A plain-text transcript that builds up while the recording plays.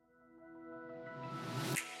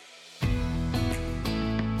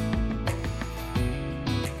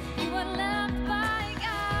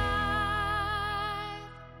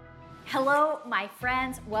Hello, my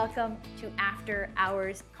friends. Welcome to After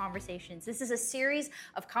Hours Conversations. This is a series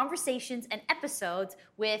of conversations and episodes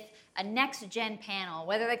with a next-gen panel,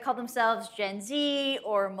 whether they call themselves Gen Z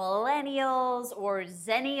or Millennials or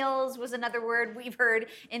Zennials was another word we've heard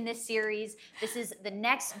in this series. This is the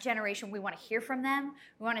next generation. We want to hear from them.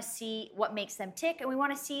 We want to see what makes them tick, and we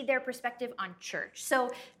want to see their perspective on church.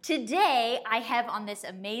 So today, I have on this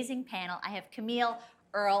amazing panel, I have Camille,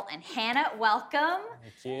 Earl, and Hannah. Welcome.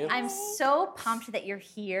 Thank you. I'm so pumped that you're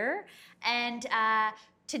here. And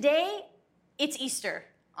today, it's Easter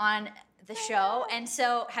on the show. And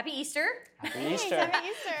so, happy Easter. Happy Easter. Happy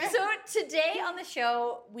Easter. So today on the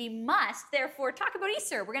show, we must, therefore, talk about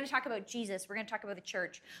Easter. We're going to talk about Jesus. We're going to talk about the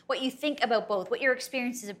church, what you think about both, what your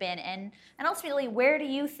experiences have been, and ultimately, where do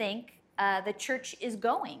you think the church is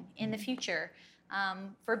going in the future?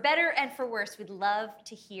 For better and for worse, we'd love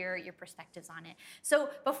to hear your perspectives on it. So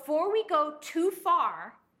before we go too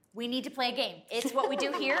far, we need to play a game. It's what we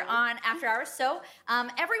do here on After Hours. So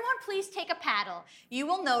everyone, please take a paddle. You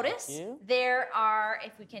will notice there are,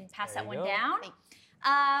 if we can pass that one down.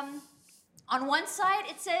 On one side,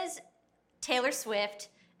 it says Taylor Swift,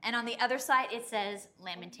 and on the other side, it says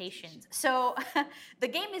Lamentations. So the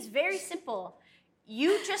game is very simple.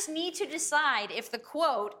 You just need to decide if the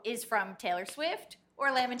quote is from Taylor Swift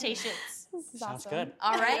or Lamentations. Sounds good.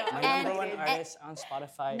 All right? My number one artist on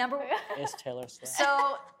Spotify is Taylor Swift.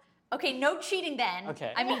 So, okay, no cheating then.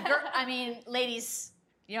 Okay. I mean, ladies,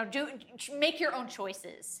 make your own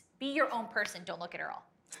choices. Be your own person. Don't look at Earl.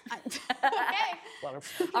 Okay.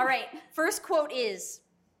 All right. First quote is,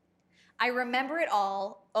 "I remember it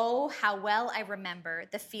all. Oh, how well I remember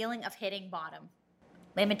the feeling of hitting bottom."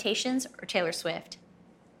 Lamentations or Taylor Swift?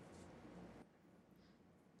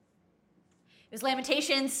 It was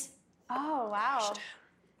Lamentations. Oh, wow.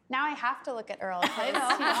 Now I have to look at Earl because he's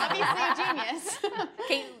obviously a genius.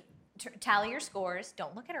 Okay, tally your scores.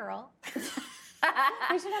 Don't look at Earl.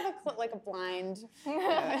 We should have a blind.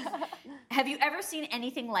 Have you ever seen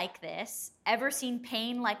anything like this? Ever seen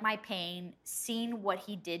pain like my pain? Seen what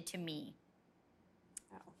he did to me?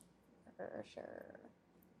 Oh, for sure.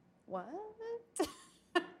 What?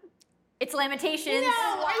 It's Lamentations.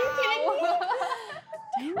 No, are you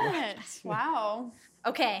kidding me? Damn it. Wow.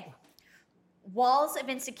 Okay. Walls of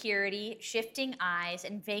insecurity, shifting eyes,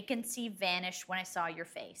 and vacancy vanished when I saw your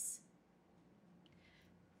face.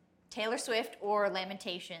 Taylor Swift or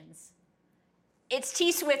Lamentations? It's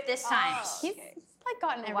T Swift this time. He's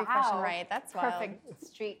gotten every question right. That's wild. Perfect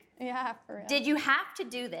streak. Yeah, for real. Did you have to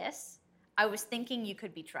do this? I was thinking you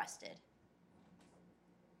could be trusted.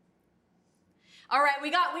 All right,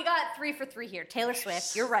 we got 3 for 3 here. Taylor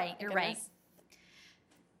Swift, you're right. You're right.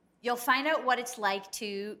 You'll find out what it's like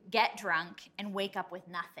to get drunk and wake up with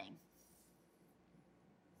nothing.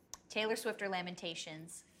 Taylor Swift or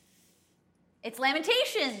Lamentations? It's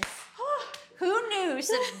Lamentations. Who knew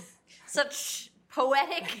such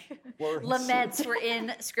poetic laments were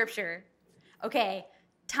in Scripture? Okay,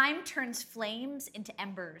 time turns flames into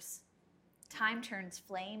embers. Time turns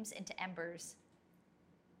flames into embers.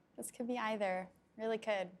 This could be either. Really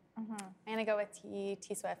could. I'm going to go with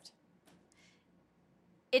T Swift.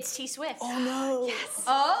 It's T Swift. Oh, no. Yes.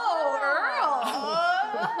 Oh,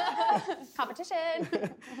 Earl.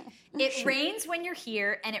 Competition. It rains when you're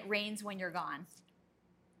here, and it rains when you're gone.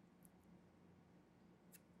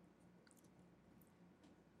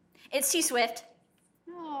 It's T Swift.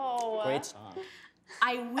 Oh. Great song.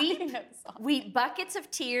 I I weep, know the song. weep buckets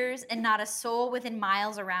of tears, and not a soul within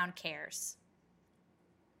miles around cares.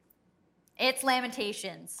 It's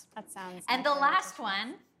Lamentations. That sounds And like the last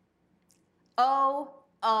one, oh,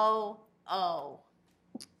 oh, oh.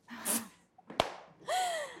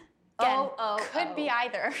 Again, oh, could be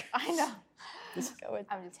either. I know. Let's go with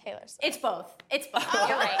Taylor Swift. It's both. It's both.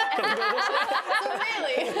 You're right.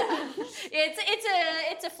 Really?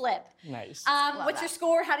 It's a flip. Nice. What's your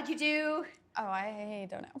score? How did you do? Oh, I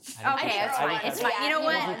don't know. Okay, it's fine. It's fine. You know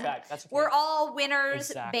what? That's okay. We're all winners,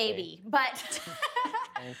 Exactly. baby. But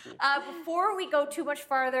Thank you. before we go too much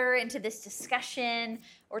farther into this discussion,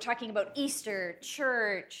 we're talking about Easter,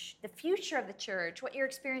 church, the future of the church, what your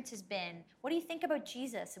experience has been. What do you think about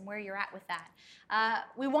Jesus and where you're at with that?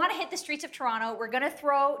 We want to hit the streets of Toronto. We're going to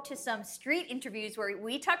throw to some street interviews where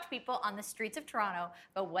we talk to people on the streets of Toronto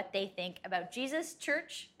about what they think about Jesus,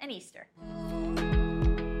 church, and Easter.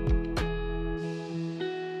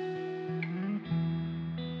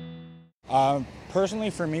 Personally,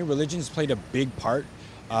 for me, religion's played a big part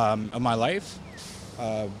of my life.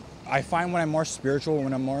 I find when I'm more spiritual,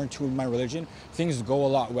 when I'm more into my religion, things go a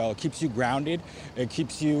lot well. It keeps you grounded. It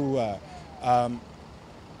keeps you,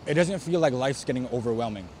 it doesn't feel like life's getting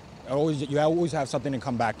overwhelming. You always have something to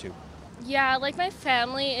come back to. Yeah, like my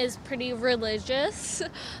family is pretty religious.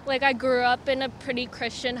 Like I grew up in a pretty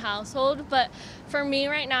Christian household, but for me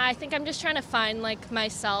right now, I think I'm just trying to find like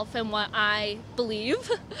myself and what I believe.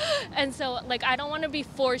 And so like I don't want to be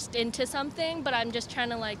forced into something, but I'm just trying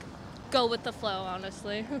to like go with the flow,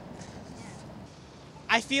 honestly.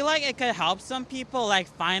 I feel like it could help some people like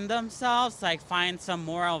find themselves, like find some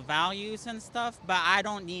moral values and stuff, but I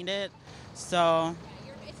don't need it. So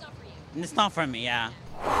It's not for you. it's not for me, yeah.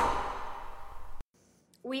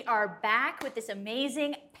 We are back with this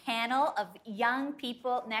amazing panel of young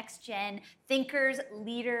people, next gen thinkers,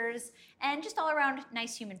 leaders, and just all around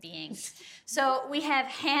nice human beings. So we have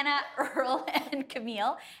Hannah, Earl, and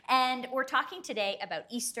Camille, and we're talking today about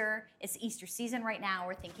Easter. It's Easter season right now.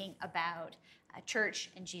 We're thinking about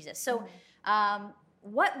church and Jesus. So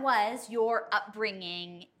what was your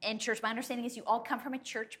upbringing in church? My understanding is you all come from a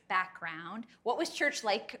church background. What was church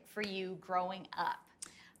like for you growing up?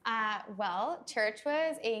 Well, church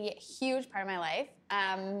was a huge part of my life.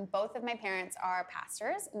 Both of my parents are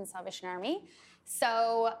pastors in the Salvation Army.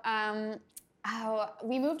 So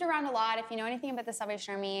we moved around a lot. If you know anything about the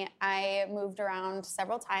Salvation Army, I moved around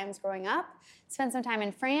several times growing up. Spent some time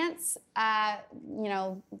in France,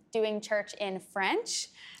 doing church in French.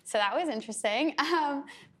 So that was interesting.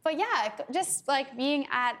 But yeah, just like being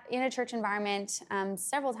in a church environment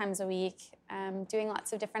several times a week, doing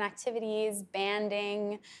lots of different activities,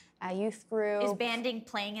 banding, youth group. Is banding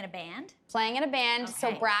playing in a band? Playing in a band, Okay.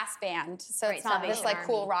 so brass band. So Great, it's not this Salvation like Army.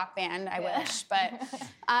 cool rock band, I wish.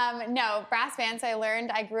 But no, brass band. So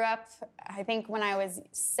I grew up, I think when I was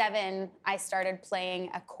 7, I started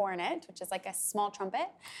playing a cornet, which is like a small trumpet.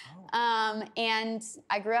 And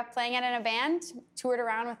I grew up playing it in a band, toured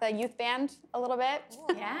around with a youth band a little bit.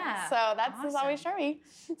 Yeah. So that's Awesome. the Salvation Army.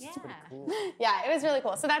 Yeah. Yeah, it was really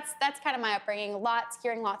cool. So that's kind of my upbringing.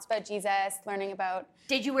 Hearing lots about Jesus, learning about.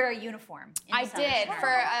 Did you wear a uniform? in the I Salvation did Army?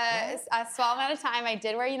 for a small amount of time. I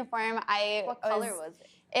did wear a uniform. What color was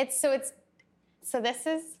it? So this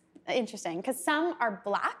is interesting because some are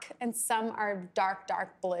black and some are dark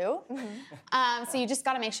blue. So you just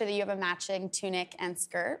got to make sure that you have a matching tunic and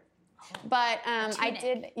skirt. But I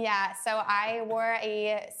did, yeah. So I wore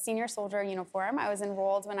a senior soldier uniform. I was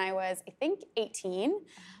enrolled when I was, I think, 18.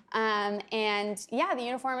 And yeah, the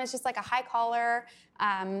uniform is just like a high collar,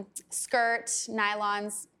 skirt,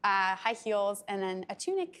 nylons, high heels, and then a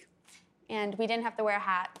tunic. And we didn't have to wear a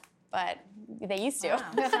hat, but they used to.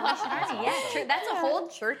 Wow. Salvation Army, yeah. That's a whole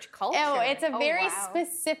church culture. Oh, it's a very wow.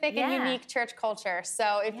 specific and Yeah. unique church culture.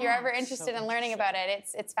 So if you're Yeah. ever interested in learning about it,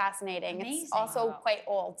 it's fascinating. Amazing. It's also quite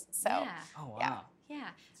old. So Yeah. Oh, wow. Yeah.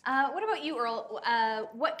 Yeah. What about you, Earl?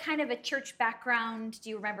 What kind of a church background do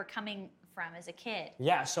you remember coming from as a kid?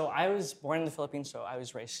 Yeah, so I was born in the Philippines, so I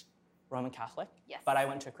was raised Roman Catholic. Yes. But I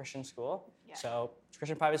went to a Christian school. Yeah. So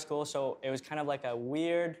Christian private school, so it was kind of like a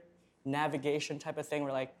weird navigation type of thing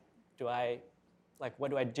where what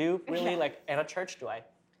do I do really? Like at a church, do I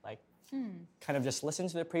kind of just listen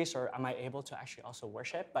to the priest or am I able to actually also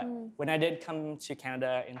worship? But when I did come to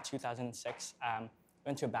Canada in 2006, I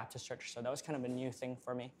went to a Baptist church, so that was kind of a new thing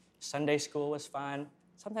for me. Sunday school was fun.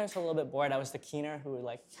 Sometimes a little bit bored. I was the keener who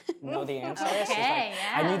would know the answers. It's Okay,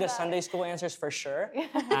 I yeah. knew the Sunday school answers for sure.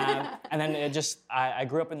 And then I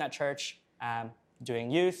grew up in that church,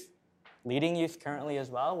 doing youth, leading youth currently as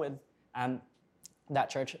well with that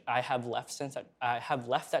church. I have left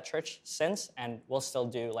that church since, and will still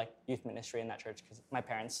do youth ministry in that church because my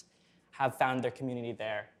parents have found their community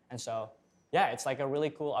there. And so, yeah, it's like a really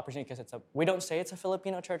cool opportunity because we don't say it's a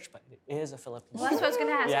Filipino church, but it is a Filipino Well, that's what I was going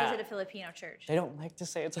to ask. Yeah. Is it a Filipino church? They don't like to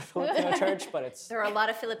say it's a Filipino church, but it's... There are a lot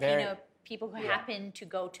of Filipino Very- people who happen to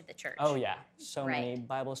go to the church. Oh, yeah. So many Right.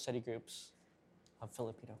 Bible study groups of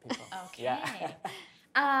Filipino people. Okay.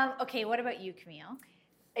 Yeah. Okay, what about you, Camille?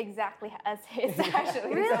 Exactly as his,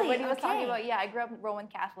 actually. Really? So when he was talking Okay. about, I grew up Roman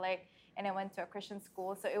Catholic and I went to a Christian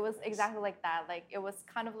school. So it was exactly like that. It was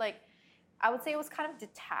kind of I would say it was kind of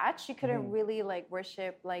detached. You couldn't really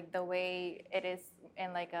worship the way it is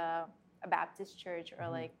in a Baptist church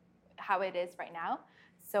or how it is right now.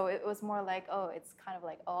 So it was more it's kind of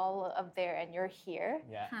all up there and you're here.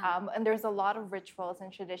 Yeah. And there's a lot of rituals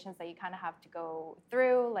and traditions that you kind of have to go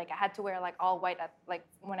through. I had to wear all white at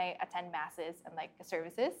when I attend masses and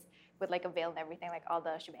services with a veil and everything, all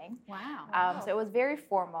the shebang. Wow. So it was very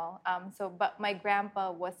formal. But my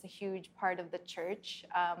grandpa was a huge part of the church.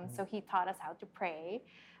 So he taught us how to pray,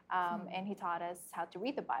 and he taught us how to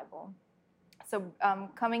read the Bible. So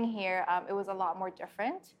coming here, it was a lot more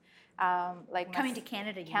different. Coming to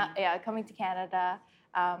Canada, you mean? Yeah, coming to Canada.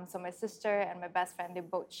 So my sister and my best friend, they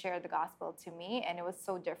both shared the gospel to me, and it was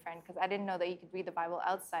so different because I didn't know that you could read the Bible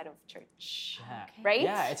outside of church. Yeah. Right?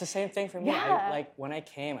 Yeah, it's the same thing for me. Yeah. Like when I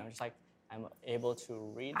came, I'm just like, I'm able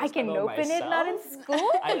to read I this can Bible open it, not in myself.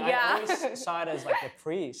 school. I always saw it as like the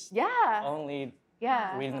priest Yeah. only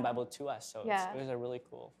Yeah. reading the Bible to us. So Yeah. it was a really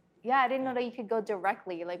cool. Yeah, I didn't know that you could go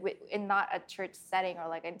directly, like in not a church setting or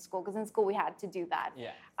like in school, because in school we had to do that.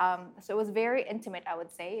 Yeah. So it was very intimate, I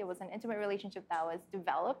would say. It was an intimate relationship that was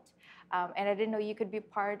developed. And I didn't know you could be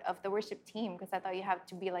part of the worship team because I thought you have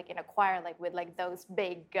to be like in a choir, like with like those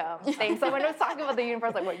big things. So when I was talking about the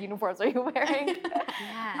uniforms, like what uniforms are you wearing?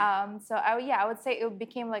 Yeah. So I would say it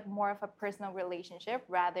became like more of a personal relationship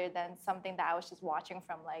rather than something that I was just watching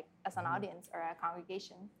from like as an audience or a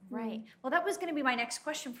congregation. Right. Well, that was going to be my next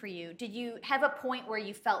question for you. Did you have a point where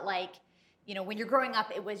you felt like, you know, when you're growing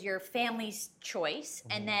up, it was your family's choice,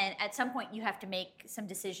 and then at some point you have to make some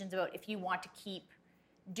decisions about if you want to keep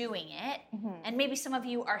doing it, and maybe some of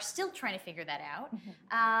you are still trying to figure that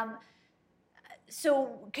out.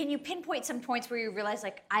 So can you pinpoint some points where you realize,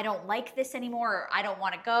 like, I don't like this anymore, or I don't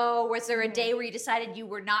want to go? Was there a day where you decided you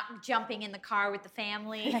were not jumping in the car with the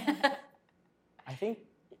family? I think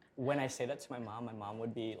when I say that to my mom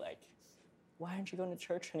would be like, why aren't you going to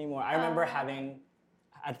church anymore? I remember having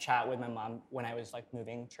a chat with my mom when I was like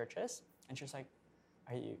moving churches, and she was like,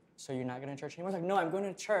 so you're not going to church anymore? I was like, no, I'm going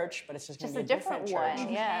to church, but it's just going to be a different church.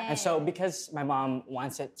 one, yeah. And so because my mom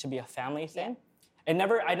wants it to be a family thing, I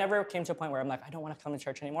never came to a point where I'm like, I don't want to come to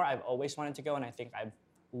church anymore. I've always wanted to go, and I think I've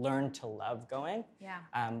learned to love going. Yeah.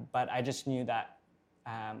 But I just knew that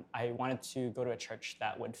I wanted to go to a church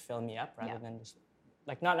that would fill me up rather than just,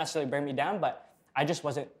 like, not necessarily bring me down, but I just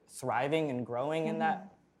wasn't thriving and growing in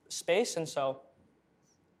that space. And so,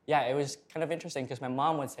 yeah, it was kind of interesting because my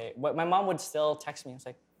mom would still text me. I was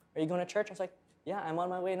like, are you going to church? I was like, yeah, I'm on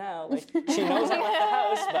my way now. Like, she knows I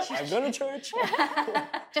left the house, but I'm going to church.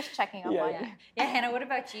 Just checking up on you. Yeah, Hannah, what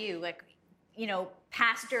about you? Like, you know,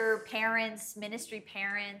 pastor parents, ministry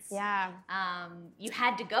parents. Yeah. You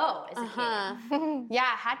had to go as a kid.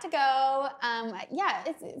 Yeah, had to go. Yeah,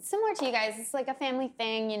 it's similar to you guys. It's like a family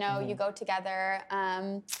thing, you know, you go together.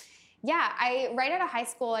 Right out of high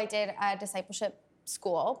school, I did a discipleship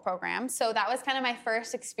school program. So that was kind of my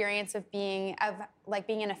first experience of being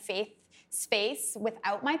in a faith space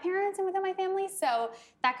without my parents and without my family. So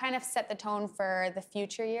that kind of set the tone for the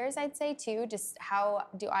future years, I'd say, too. Just how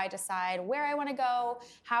do I decide where I want to go,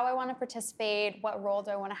 how I want to participate, what role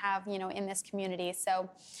do I want to have, you know, in this community. So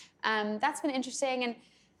that's been interesting.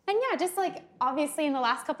 And yeah, just like obviously in the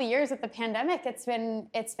last couple of years with the pandemic, it's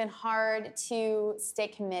been hard to stay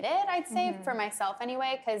committed, I'd say, for myself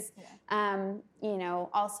anyway, because you know,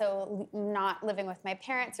 also not living with my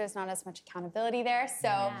parents, there's not as much accountability there.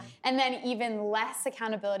 So, and then even less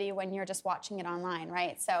accountability when you're just watching it online,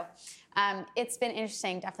 right? So it's been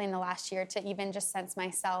interesting, definitely in the last year, to even just sense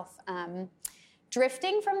myself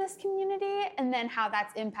drifting from this community, and then how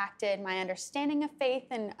that's impacted my understanding of faith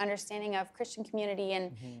and understanding of Christian community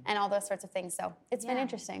and all those sorts of things. So it's been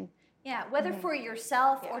interesting. Yeah, whether for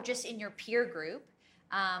yourself or just in your peer group.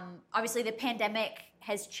 Obviously, the pandemic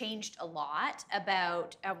has changed a lot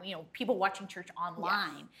about you know, people watching church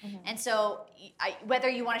online. And so whether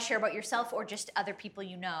you want to share about yourself or just other people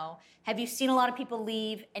you know, have you seen a lot of people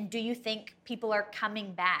leave, and do you think people are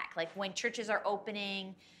coming back? Like when churches are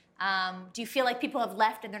opening, do you feel like people have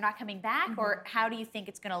left and they're not coming back? Or how do you think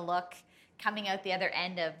it's going to look coming out the other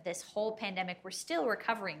end of this whole pandemic we're still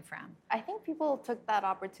recovering from? I think people took that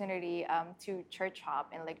opportunity to church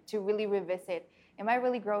hop and like to really revisit, am I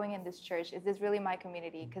really growing in this church? Is this really my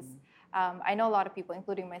community? Because I know a lot of people,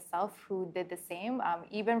 including myself, who did the same.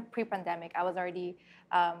 Even pre-pandemic, I was already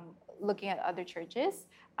looking at other churches.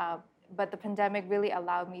 But the pandemic really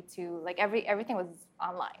allowed me to, like, everything was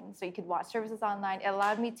online. So you could watch services online. It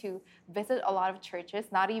allowed me to visit a lot of churches,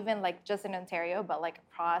 not even like just in Ontario, but like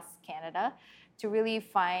across Canada, to really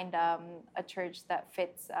find a church that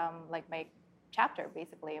fits like my chapter,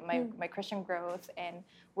 basically, my Christian growth and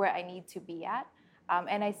where I need to be at.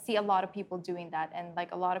 And I see a lot of people doing that. And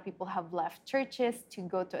like a lot of people have left churches to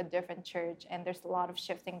go to a different church. And there's a lot of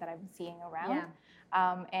shifting that I'm seeing around.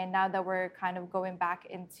 Yeah. And now that we're kind of going back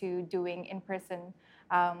into doing in-person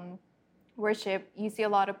worship, you see a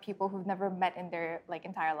lot of people who've never met in their like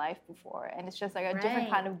entire life before. And it's just like a different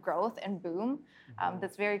kind of growth and boom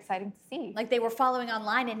that's very exciting to see. Like they were following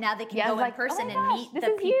online and now they can go in person and meet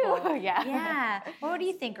the people. You. Yeah. Well, what do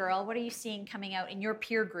you think, Earl? What are you seeing coming out in your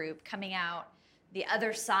peer group, coming out the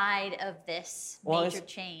other side of this major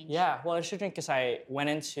change? Yeah, well, it's interesting because I went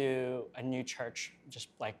into a new church just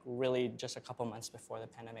a couple months before the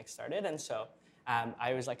pandemic started. And so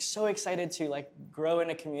I was like so excited to like grow in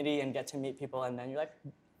a community and get to meet people, and then you're like,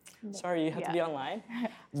 sorry, you have to be online.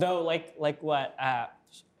 Though, like what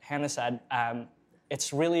Hannah said,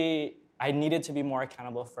 it's really, I needed to be more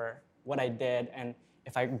accountable for what I did, and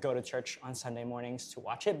if I go to church on Sunday mornings to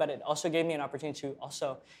watch it, but it also gave me an opportunity to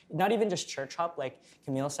also, not even just church hop, like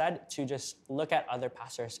Camille said, to just look at other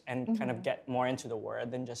pastors and kind of get more into the word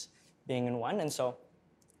than just being in one. And so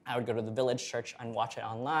I would go to the village church and watch it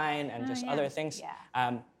online and just other things.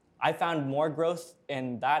 Yeah. I found more growth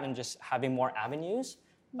in that and just having more avenues,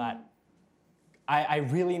 but I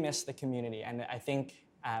really miss the community. And I think,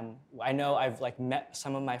 I know I've like met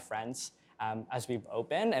some of my friends as we've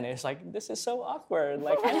opened, and it's like, this is so awkward.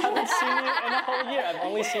 Like, I haven't seen you in a whole year. I've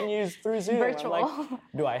only seen you through Zoom. Virtual. I'm like,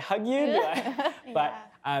 do I hug you? But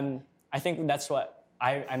I think that's what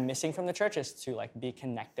I'm missing from the church, is to like be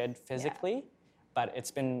connected physically. But it's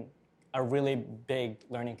been a really big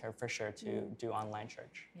learning curve for sure to do online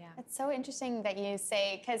church. Yeah. It's so interesting that you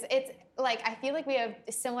say, because it's like, I feel like we have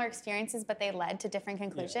similar experiences, but they led to different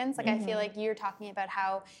conclusions. Like, I feel like you're talking about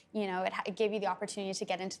how, you know, it gave you the opportunity to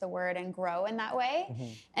get into the word and grow in that way.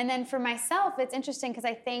 And then for myself, it's interesting because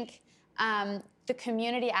I think the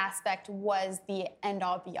community aspect was the end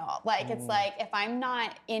all be all. Like, it's like, if I'm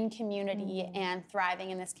not in community and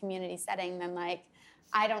thriving in this community setting, then like,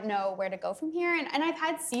 I don't know where to go from here. And I've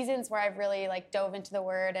had seasons where I've really like dove into the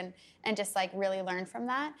word and just like really learned from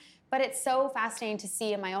that. But it's so fascinating to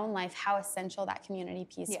see in my own life how essential that community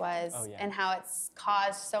piece was and how it's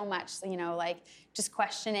caused so much, you know, like just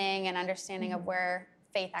questioning and understanding of where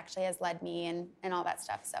faith actually has led me and all that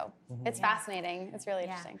stuff. So it's fascinating. It's really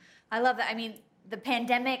interesting. I love that. I mean, the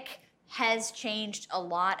pandemic has changed a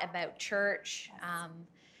lot about church.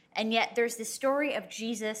 And yet there's this story of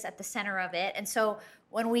Jesus at the center of it. And so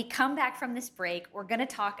when we come back from this break, we're going to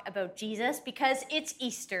talk about Jesus because it's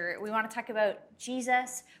Easter. We want to talk about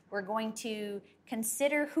Jesus. We're going to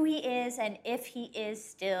consider who he is and if he is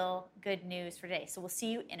still good news for today. So we'll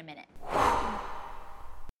see you in a minute.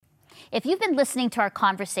 If you've been listening to our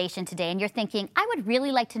conversation today and you're thinking, I would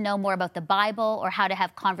really like to know more about the Bible or how to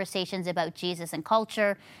have conversations about Jesus and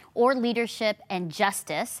culture or leadership and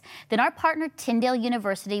justice, then our partner Tyndale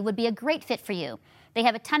University would be a great fit for you. They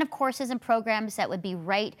have a ton of courses and programs that would be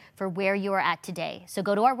right for where you are at today. So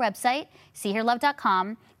go to our website,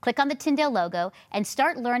 seeherelove.com, click on the Tyndale logo, and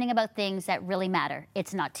start learning about things that really matter.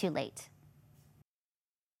 It's not too late.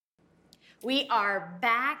 We are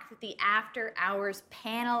back with the After Hours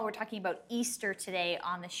panel. We're talking about Easter today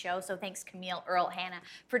on the show. So thanks, Camille, Earl, Hannah,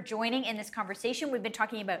 for joining in this conversation. We've been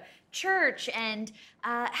talking about church and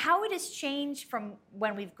how it has changed from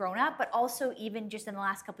when we've grown up, but also even just in the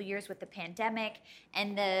last couple of years with the pandemic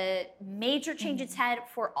and the major change it's had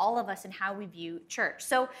for all of us in how we view church.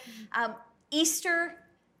 So Easter,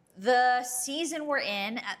 the season we're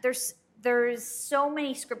in, there's so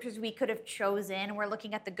many scriptures we could have chosen. We're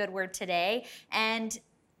looking at the good word today. And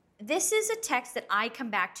this is a text that I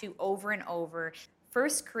come back to over and over. 1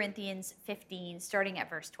 Corinthians 15, starting at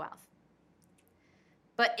verse 12.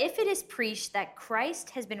 But if it is preached that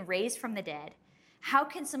Christ has been raised from the dead, how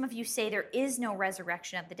can some of you say there is no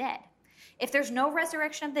resurrection of the dead? If there's no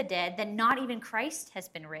resurrection of the dead, then not even Christ has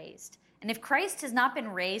been raised. And if Christ has not been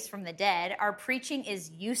raised from the dead, our preaching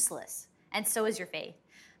is useless, and so is your faith.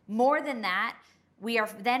 More than that, we are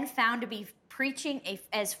then found to be preaching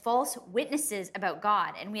as false witnesses about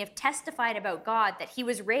God, and we have testified about God that he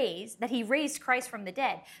raised Christ from the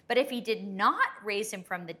dead. But if he did not raise him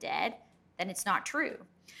from the dead, then it's not true.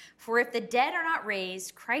 For if the dead are not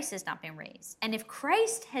raised, Christ has not been raised. And if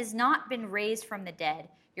Christ has not been raised from the dead,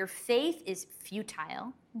 your faith is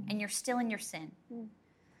futile, and you're still in your sin.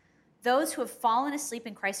 Those who have fallen asleep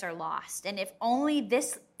in Christ are lost, and if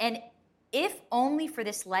only for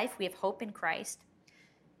this life we have hope in Christ,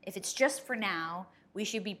 if it's just for now, we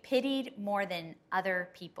should be pitied more than other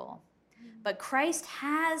people. But Christ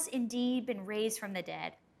has indeed been raised from the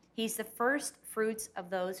dead. He's the first fruits of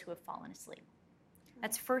those who have fallen asleep.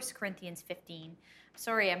 That's 1 Corinthians 15.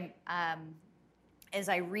 Sorry, as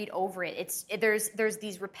I read over it, there's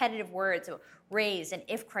these repetitive words, so raised and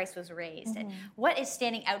if Christ was raised. And what is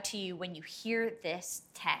standing out to you when you hear this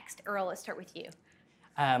text? Earl, let's start with you.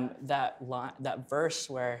 That verse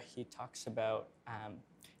where he talks about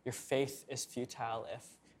your faith is futile if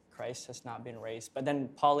Christ has not been raised. But then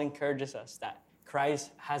Paul encourages us that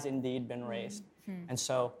Christ has indeed been raised. And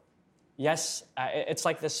so, yes, it's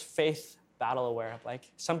like this faith battle where like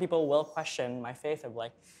some people will question my faith of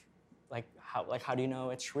how do you know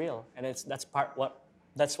it's real? And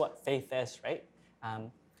that's what faith is, right?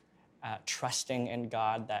 Trusting in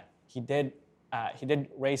God that He did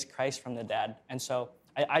raise Christ from the dead. And so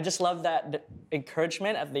I just love that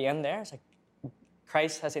encouragement at the end there. It's like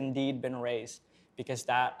Christ has indeed been raised, because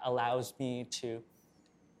that allows me to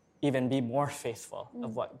even be more faithful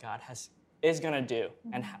of what God is going to do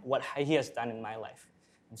and what he has done in my life.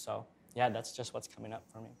 And so, yeah, that's just what's coming up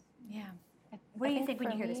for me. Yeah. What do you think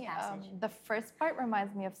when you hear this passage? The first part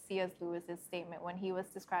reminds me of C.S. Lewis's statement when he was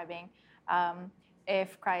describing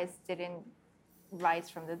if Christ didn't rise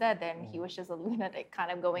from the dead, then he was just a lunatic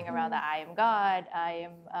kind of going around that I am God, I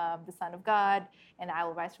am the Son of God, and I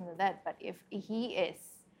will rise from the dead. But if he is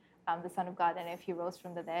the Son of God, and if he rose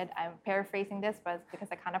from the dead, I'm paraphrasing this, but it's because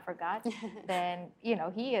I kind of forgot, then,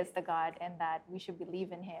 he is the God, and that we should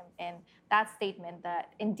believe in him. And that statement,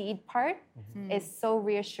 that indeed part, is so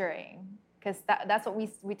reassuring, because that's what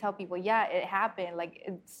we tell people. Yeah, it happened, like,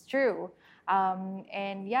 it's true.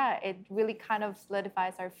 And yeah, it really kind of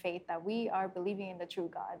solidifies our faith that we are believing in the true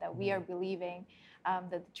God, that we are believing that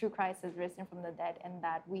the true Christ has risen from the dead, and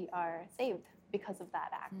that we are saved because of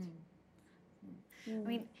that act. I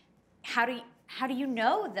mean, how do you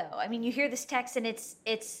know, though? I mean, you hear this text, and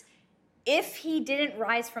it's if he didn't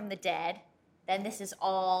rise from the dead, then this is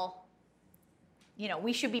all,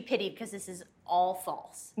 we should be pitied because this is all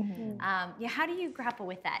false. How do you grapple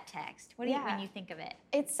with that text? What do you when you think of it?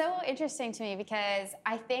 It's so interesting to me, because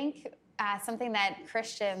I think something that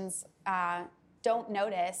Christians don't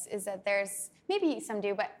notice is that there's, maybe some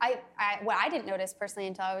do, but what I didn't notice personally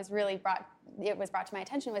until it was brought to my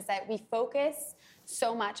attention, was that we focus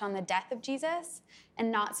so much on the death of Jesus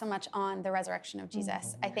and not so much on the resurrection of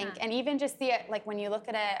Jesus, I think. And even just when you look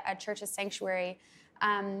at a church's sanctuary,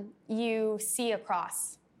 you see a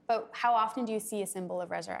cross. But how often do you see a symbol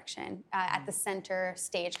of resurrection at the center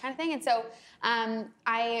stage kind of thing? And so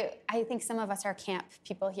I think some of us are camp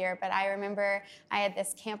people here, but I remember I had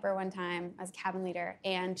this camper one time as a cabin leader,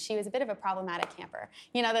 and she was a bit of a problematic camper.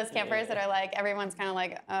 Those campers that are like, everyone's kind of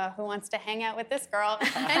like, who wants to hang out with this girl?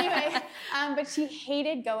 Anyway, but she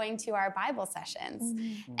hated going to our Bible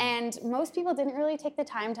sessions. And most people didn't really take the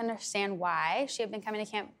time to understand why. She had been coming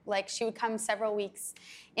to camp, like she would come several weeks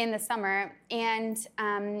in the summer, and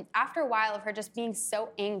after a while of her just being so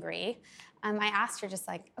angry, I asked her just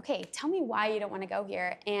like, okay, tell me why you don't want to go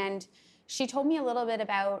here. And she told me a little bit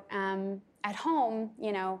about at home,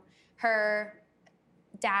 her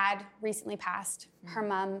dad recently passed, her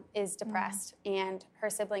mom is depressed, and her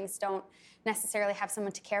siblings don't necessarily have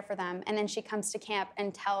someone to care for them. And then she comes to camp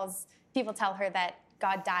and people tell her that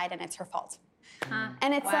God died and it's her fault.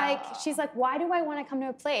 And it's like, she's like, why do I want to come to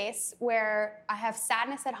a place where I have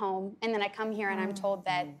sadness at home, and then I come here and I'm told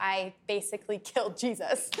that I basically killed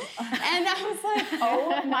Jesus? And I was like,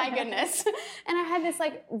 oh my goodness. And I had this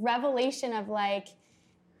like revelation of like,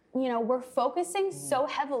 we're focusing so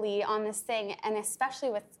heavily on this thing, and especially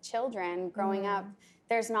with children growing up,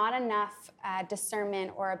 there's not enough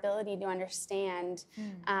discernment or ability to understand,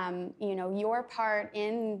 your part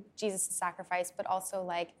in Jesus' sacrifice, but also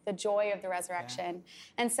like the joy of the resurrection.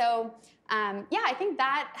 And so, I think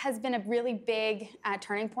that has been a really big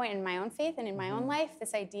turning point in my own faith and in my own life.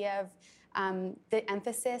 This idea of the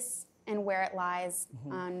emphasis and where it lies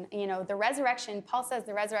on, the resurrection. Paul says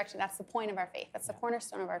the resurrection, that's the point of our faith. That's the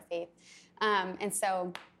cornerstone of our faith. And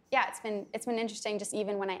so, it's been interesting just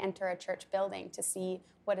even when I enter a church building to see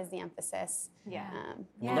what is the emphasis.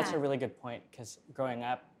 That's a really good point, because growing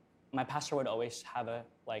up, my pastor would always have a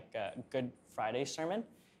Good Friday sermon,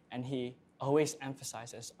 and he always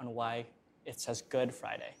emphasizes on why it says Good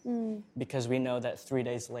Friday, because we know that 3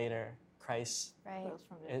 days later Christ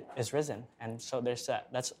is risen, and so there's that.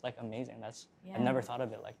 That's like amazing. I never thought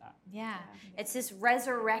of it like that. It's this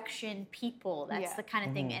resurrection people. That's the kind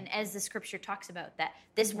of thing. And as the scripture talks about, that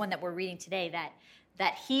this one that we're reading today,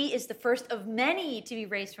 that he is the first of many to be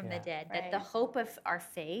raised from the dead. That the hope of our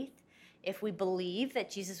faith, if we believe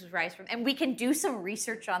that Jesus was raised from, and we can do some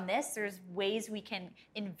research on this. There's ways we can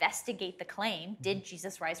investigate the claim, did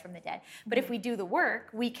Jesus rise from the dead? But if we do the work,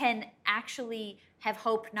 we can actually have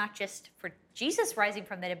hope not just for Jesus rising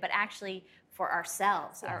from the dead, but actually for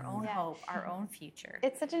ourselves, our own hope, our own future.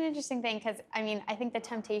 It's such an interesting thing, because I think the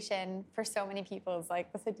temptation for so many people is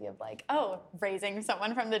like this idea of like, raising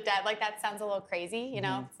someone from the dead, like that sounds a little crazy,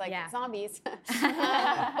 it's like zombies.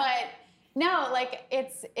 But no, like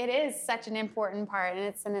it is such an important part, and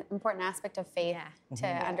it's an important aspect of faith to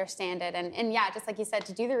understand it. And just like you said,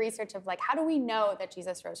 to do the research of like, how do we know that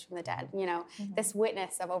Jesus rose from the dead? This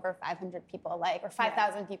witness of over 500 people, or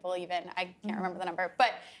 5,000 people even, I can't remember the number,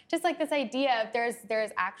 but just like this idea of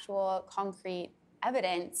there's actual concrete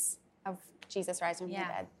evidence of Jesus rising from the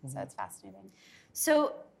dead. So it's fascinating.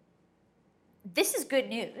 So this is good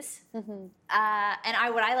news. And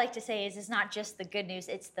what I like to say is it's not just the good news,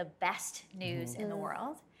 it's the best news in the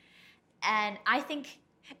world. And I think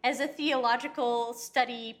as a theological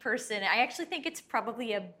study person, I actually think it's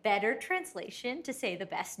probably a better translation to say the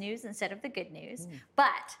best news instead of the good news.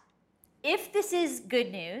 But if this is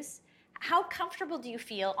good news, how comfortable do you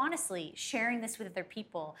feel, honestly, sharing this with other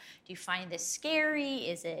people? Do you find this scary?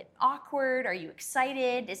 Is it awkward? Are you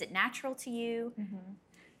excited? Is it natural to you?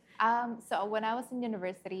 So when I was in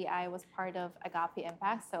university, I was part of Agape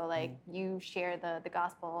Impact. So like you share the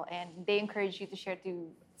gospel and they encourage you to share to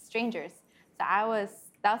strangers. So that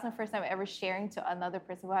was my first time ever sharing to another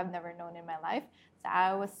person who I've never known in my life. So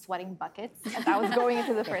I was sweating buckets as I was going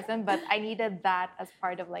into the person, but I needed that as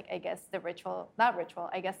part of like, I guess the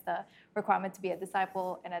I guess the requirement to be a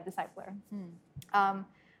disciple and a discipler.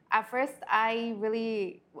 At first, I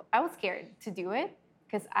was scared to do it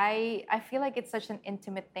because I feel like it's such an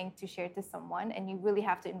intimate thing to share to someone and you really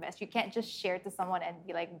have to invest. You can't just share to someone and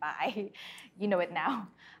be like, bye, you know it now.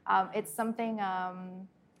 It's something,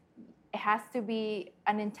 it has to be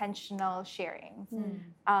an intentional sharing.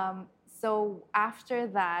 So after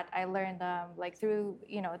that, I learned like through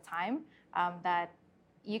time that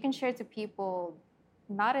you can share to people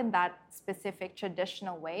not in that specific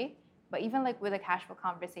traditional way, but even like with a casual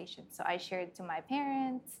conversation. So I shared to my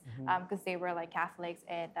parents because they were like Catholics,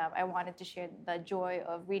 and I wanted to share the joy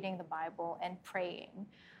of reading the Bible and praying.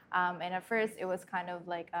 And at first, it was kind of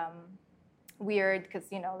like weird because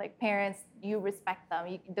like parents, you respect them,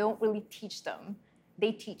 you don't really teach them.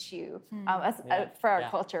 They teach you for our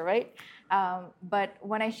culture, right? But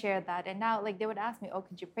when I shared that, and now like they would ask me, "Oh,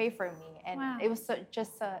 could you pray for me?" And it was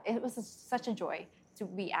such a joy to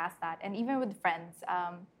be asked that. And even with friends,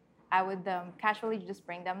 I would casually just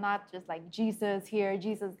bring them, not just like Jesus here,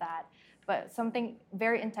 Jesus that, but something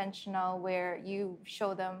very intentional where you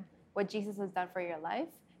show them what Jesus has done for your life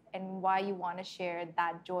and why you want to share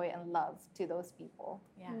that joy and love to those people.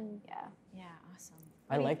 Yeah, awesome.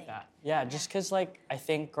 I like that. Yeah, just because like I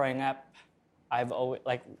think growing up, I've always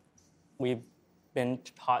like we've been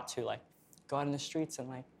taught to like go out in the streets and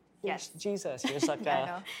like here's Jesus, here's like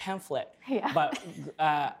a pamphlet. Yeah. But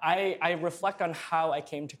I reflect on how I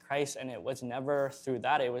came to Christ, and it was never through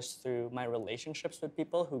that. It was through my relationships with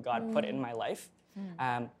people who God put in my life,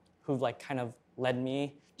 who've like kind of led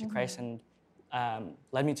me to Christ and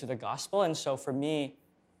led me to the gospel. And so for me,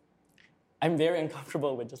 I'm very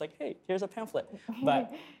uncomfortable with just like, hey, here's a pamphlet.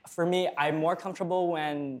 But for me, I'm more comfortable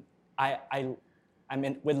when I'm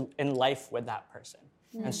in life with that person.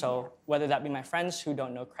 And so whether that be my friends who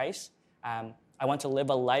don't know Christ, I want to live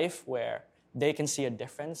a life where they can see a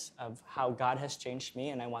difference of how God has changed me,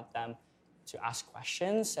 and I want them to ask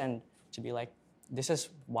questions and to be like, this is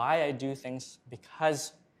why I do things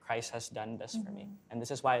because Christ has done this for me. And this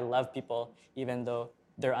is why I love people even though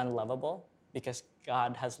they're unlovable, because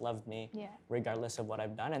God has loved me regardless of what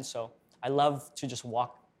I've done. And so I love to just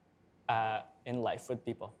walk in life with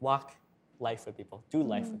people, walk life with people, do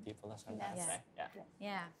life with people. That's what I'm trying to say.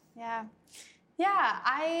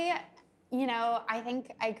 I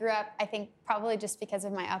think I grew up, probably just because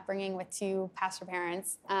of my upbringing with two pastor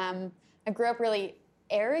parents, I grew up really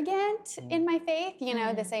arrogant in my faith,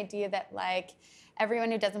 this idea that like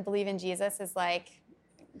everyone who doesn't believe in Jesus is like,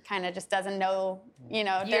 kind of just doesn't know,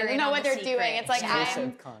 doesn't know what they're doing. It's like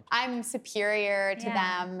I'm superior to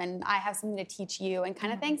them and I have something to teach you and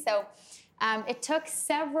kind of thing. So it took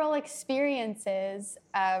several experiences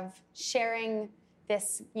of sharing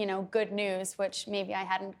this, good news, which maybe I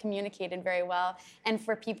hadn't communicated very well, and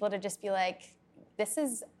for people to just be like,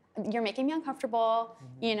 you're making me uncomfortable,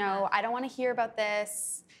 I don't want to hear about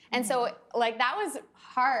this. And so like that was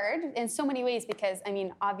hard in so many ways because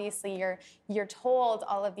obviously you're told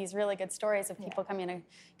all of these really good stories of people coming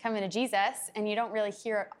to Jesus, and you don't really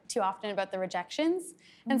hear too often about the rejections.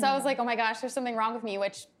 And so I was like, oh my gosh, there's something wrong with me,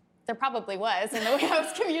 which there probably was in the way I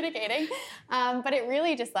was communicating. But it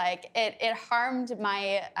really just like, it harmed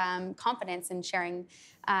my confidence in sharing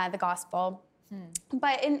the gospel.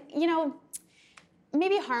 But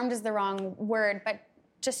maybe harmed is the wrong word, but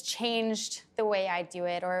just changed the way I do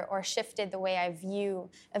it or shifted the way I view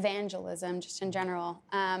evangelism just in general.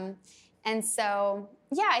 And so,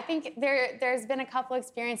 I think there's been a couple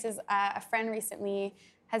experiences. A friend recently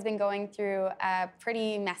has been going through a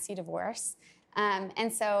pretty messy divorce.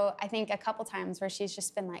 And so I think a couple times where she's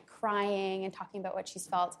just been like crying and talking about what she's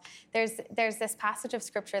felt. There's this passage of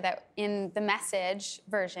scripture that in the Message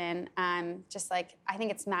version, just like, I think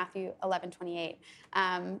it's Matthew 11:28,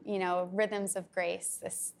 rhythms of grace,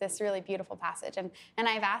 this really beautiful passage. And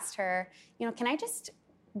I've asked her, can I just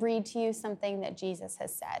read to you something that Jesus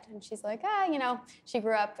has said. And she's like, she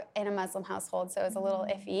grew up in a Muslim household, so it was a little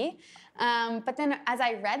iffy. But then as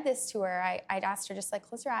I read this to her, I'd asked her just like,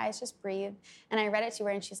 close your eyes, just breathe. And I read it to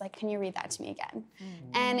her and she's like, can you read that to me again?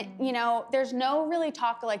 And, there's no really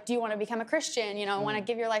talk like, do you want to become a Christian? Want to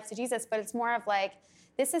give your life to Jesus? But it's more of like,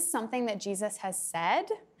 this is something that Jesus has said,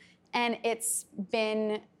 and it's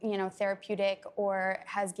been, therapeutic or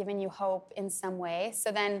has given you hope in some way.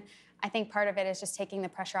 So then I think part of it is just taking the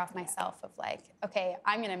pressure off myself of like, okay,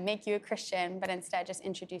 I'm going to make you a Christian, but instead just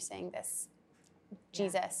introducing this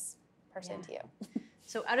Jesus person to you.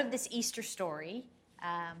 So out of this Easter story,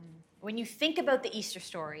 when you think about the Easter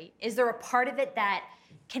story, is there a part of it that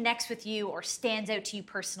connects with you or stands out to you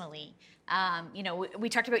personally? We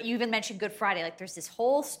talked about, you even mentioned Good Friday, like there's this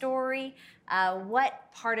whole story.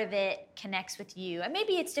 What part of it connects with you? And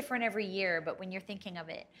maybe it's different every year, but when you're thinking of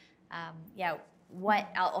it,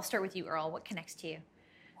 I'll start with you, Earl. What connects to you?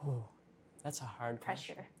 Ooh, that's a hard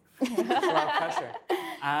question. Pressure. That's a lot of pressure.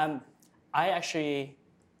 I actually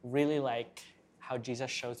really like how Jesus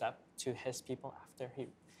shows up to his people after he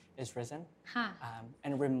is risen,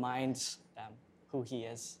 and reminds them who he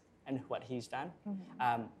is and what he's done.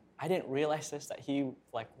 I didn't realize this, that he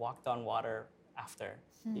walked on water after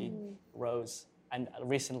he rose. And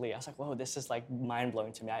recently, I was like, whoa, this is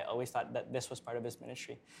mind-blowing to me. I always thought that this was part of his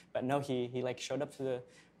ministry. But no, he showed up to the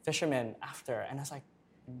fishermen after. And I was like,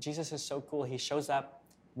 Jesus is so cool. He shows up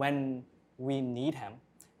when we need him.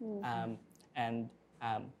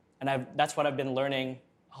 That's what I've been learning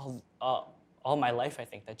all my life, I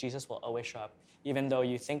think, that Jesus will always show up. Even though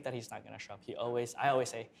you think that he's not going to show up, I always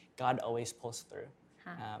say, God always pulls through.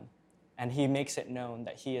 And he makes it known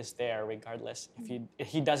that he is there regardless. If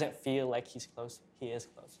he doesn't feel like he's close, he is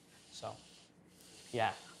close. So,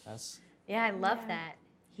 yeah, that's... Yeah, I love that.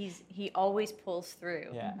 He always pulls through.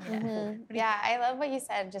 Yeah. Yeah, I love what you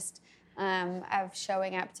said, just of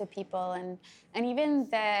showing up to people and even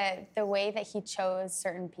the way that he chose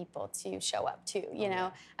certain people to show up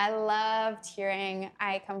to, I loved hearing,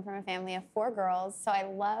 I come from a family of 4 girls, so I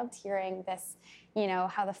loved hearing this,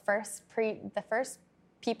 how the first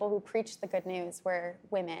people who preached the good news were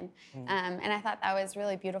women. And I thought that was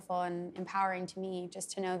really beautiful and empowering to me,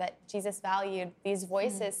 just to know that Jesus valued these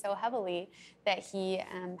voices so heavily that he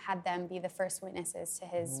had them be the first witnesses to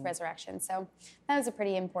his resurrection. So that was a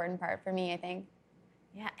pretty important part for me, I think.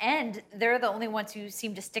 Yeah, and they're the only ones who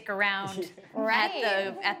seem to stick around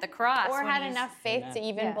right. at the cross. Or had enough faith to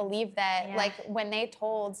even believe that, Yeah. like, when they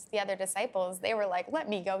told the other disciples, they were like, let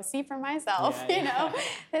me go see for myself, you know?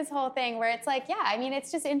 This whole thing where it's like,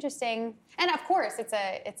 it's just interesting. And of course, it's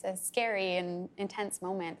a scary and intense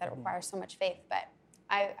moment that requires so much faith, but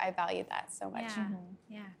I value that so much.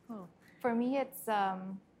 Yeah, cool. For me, it's,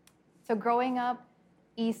 so growing up,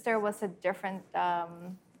 Easter was a different,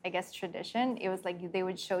 tradition. It was like they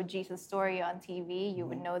would show Jesus' story on TV. You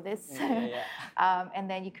would know this. And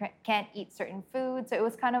then you can't eat certain foods. So it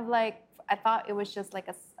was kind of like, I thought it was just like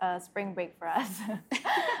a spring break for us.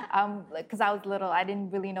 Because I was little, I didn't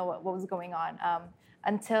really know what was going on.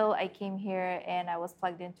 Until I came here and I was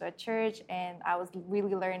plugged into a church and I was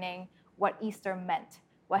really learning what Easter meant,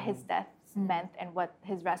 what his death meant and what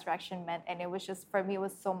his resurrection meant. And it was just, for me, it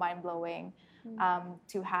was so mind-blowing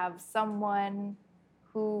to have someone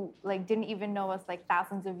who didn't even know us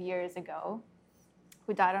thousands of years ago,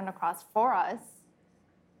 who died on the cross for us,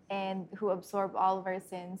 and who absorbed all of our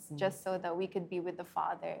sins just so that we could be with the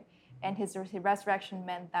Father. And his resurrection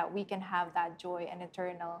meant that we can have that joy and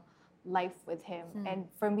eternal life with him. And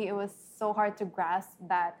for me, it was so hard to grasp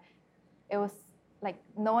that it was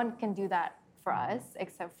no one can do that for us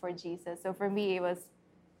except for Jesus. So for me, it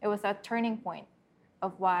was a turning point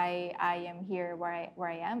of why I am here where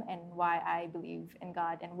I am and why I believe in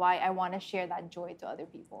God and why I want to share that joy to other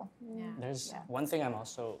people. There's one thing I'm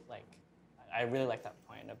also I really like that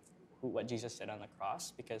point of what Jesus did on the cross,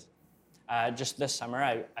 because just this summer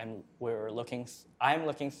I'm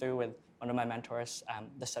looking through with one of my mentors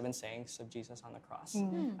the 7 sayings of Jesus on the cross.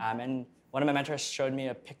 And one of my mentors showed me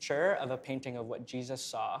a picture of a painting of what Jesus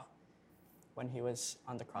saw when he was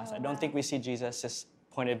on the cross. I don't think we see Jesus'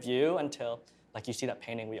 point of view until you see that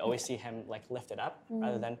painting. We always see him lifted up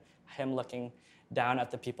rather than him looking down at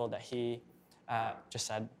the people that he just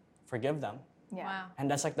said, forgive them. Yeah. Wow. And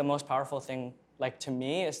that's the most powerful thing to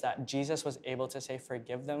me, is that Jesus was able to say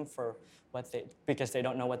forgive them for because they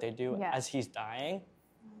don't know what they do as he's dying.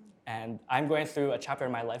 And I'm going through a chapter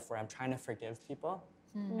in my life where I'm trying to forgive people.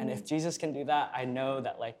 And if Jesus can do that, I know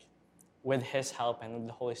that with his help and with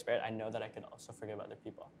the Holy Spirit, I know that I could also forgive other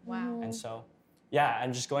people. Wow. And so,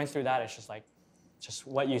 I'm just going through that. It's just just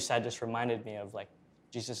what you said just reminded me of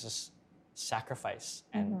Jesus' sacrifice,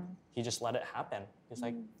 and he just let it happen. He's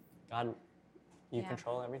like, God, you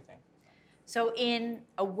control everything. So in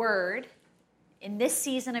a word, in this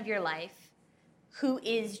season of your life, who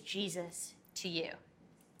is Jesus to you?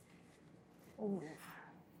 Ooh.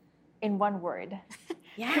 In one word.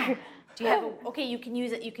 Yeah. Do you have okay, you can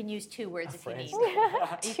use it. You can use 2 words if you phrase.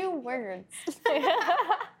 need. 2 words.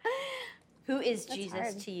 Who is Jesus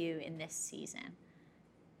hard. to you in this season?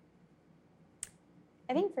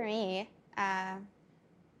 I think for me, a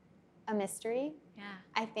mystery. Yeah.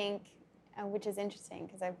 I think, which is interesting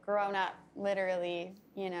because I've grown up literally,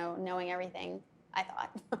 knowing everything, I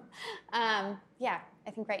thought. Yeah,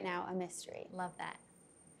 I think right now a mystery. Love that.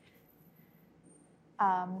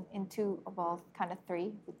 In 2, well, kind of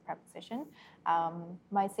 3 with preposition.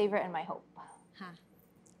 My savior and my hope. Huh.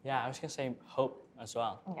 Yeah, I was gonna say hope as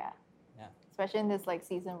well. Yeah. Yeah. Especially in this like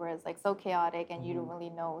season where it's like so chaotic and you don't really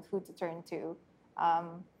know who to turn to.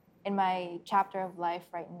 In my chapter of life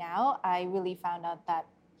right now, I really found out that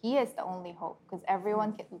he is the only hope because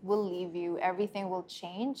everyone will leave you. Everything will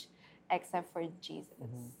change except for Jesus.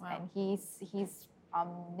 Wow. And he's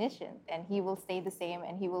omniscient and he will stay the same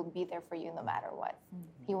and he will be there for you no matter what.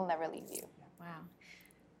 He will never leave you. Wow.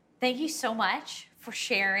 Thank you so much for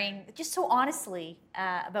sharing just so honestly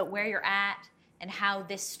about where you're at and how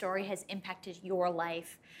this story has impacted your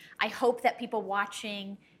life. I hope that people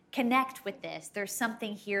watching connect with this. There's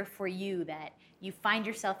something here for you, that you find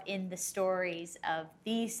yourself in the stories of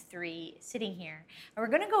these 3 sitting here. And we're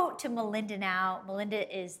going to go to Melinda now.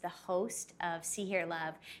 Melinda is the host of See, Hear,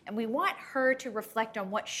 Love, and we want her to reflect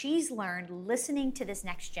on what she's learned listening to this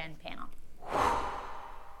Next Gen panel.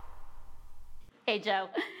 Hey, Joe.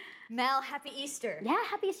 Mel, happy Easter. Yeah,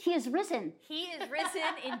 happy he is risen. He is risen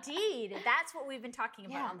indeed. That's what we've been talking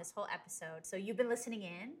about Yeah. on this whole episode. So you've been listening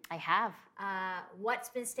in. I have. What's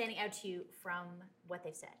been standing out to you from what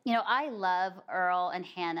they've said? I love Earl and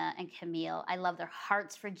Hannah and Camille. I love their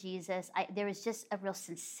hearts for Jesus. There is just a real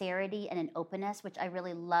sincerity and an openness, which I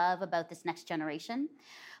really love about this next generation.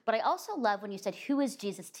 But I also love when you said, who is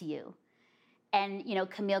Jesus to you? And,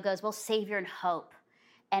 Camille goes, well, Savior and hope.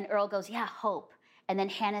 And Earl goes, yeah, hope. And then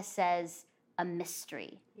Hannah says, a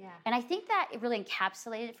mystery. Yeah. And I think that it really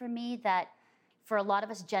encapsulated for me that for a lot of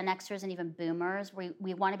us Gen Xers and even boomers,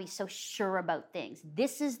 we want to be so sure about things.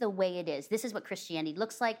 This is the way it is. This is what Christianity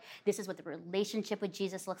looks like. This is what the relationship with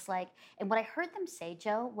Jesus looks like. And what I heard them say,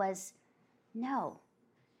 Joe, was no,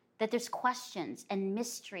 that there's questions and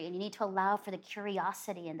mystery, and you need to allow for the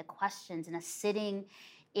curiosity and the questions and us sitting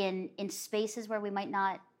in spaces where we might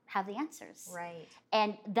not have the answers. Right.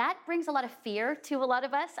 And that brings a lot of fear to a lot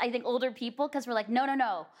of us, I think older people, because we're like,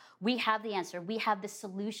 no, we have the answer. We have the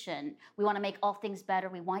solution. We want to make all things better.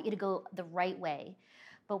 We want you to go the right way.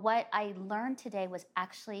 But what I learned today was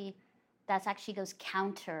that actually goes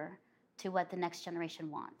counter to what the next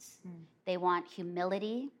generation wants. They want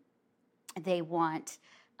humility. They want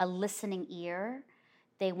a listening ear.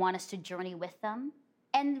 They want us to journey with them.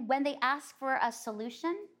 And when they ask for a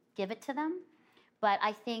solution, give it to them. But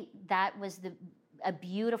I think that was a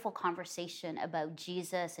beautiful conversation about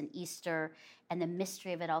Jesus and Easter and the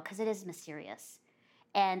mystery of it all, because it is mysterious.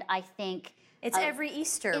 And I think It's every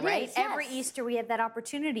Easter, right? is, yes. Every Easter we have that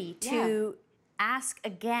opportunity to ask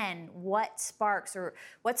again what sparks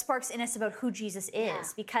in us about who Jesus is, Yeah.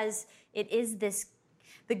 because it is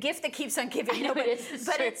the gift that keeps on giving. I know but it is.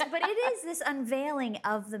 but it is this unveiling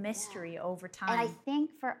of the mystery over time. And I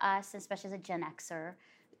think for us, especially as a Gen Xer,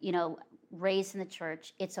 raised in the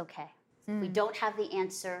church, it's okay. We don't have the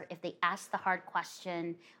answer. If they ask the hard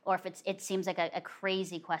question, or if it seems like a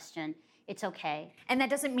crazy question, it's okay. And that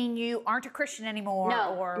doesn't mean you aren't a Christian anymore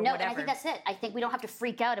or no, whatever. and I think that's it. I think we don't have to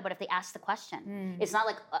freak out about if they ask the question. It's not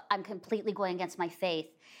like I'm completely going against my faith.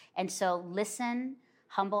 And so listen,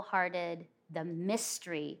 humble-hearted, the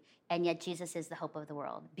mystery, and yet Jesus is the hope of the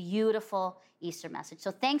world. Beautiful Easter message.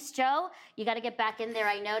 So thanks, Joe. You got to get back in there,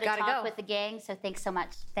 I know, to Gotta talk go. with the gang. So thanks so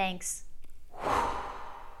much. Thanks.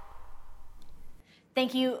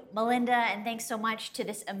 Thank you, Melinda, and thanks so much to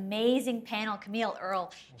this amazing panel, Camille,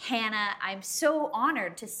 Earl, Hannah. I'm so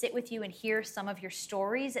honored to sit with you and hear some of your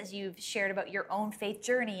stories as you've shared about your own faith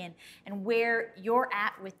journey and where you're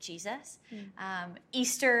at with Jesus.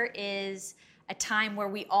 Easter is a time where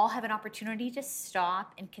we all have an opportunity to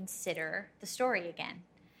stop and consider the story again.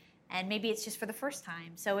 And maybe it's just for the first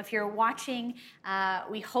time. So if you're watching,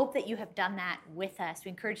 we hope that you have done that with us.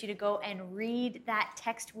 We encourage you to go and read that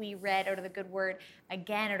text we read out of the Good Word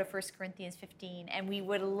again out of 1 Corinthians 15. And we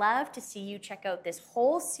would love to see you check out this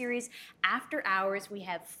whole series After Hours. We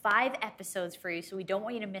have 5 episodes for you, so we don't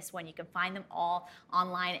want you to miss one. You can find them all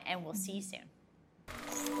online, and we'll see you soon.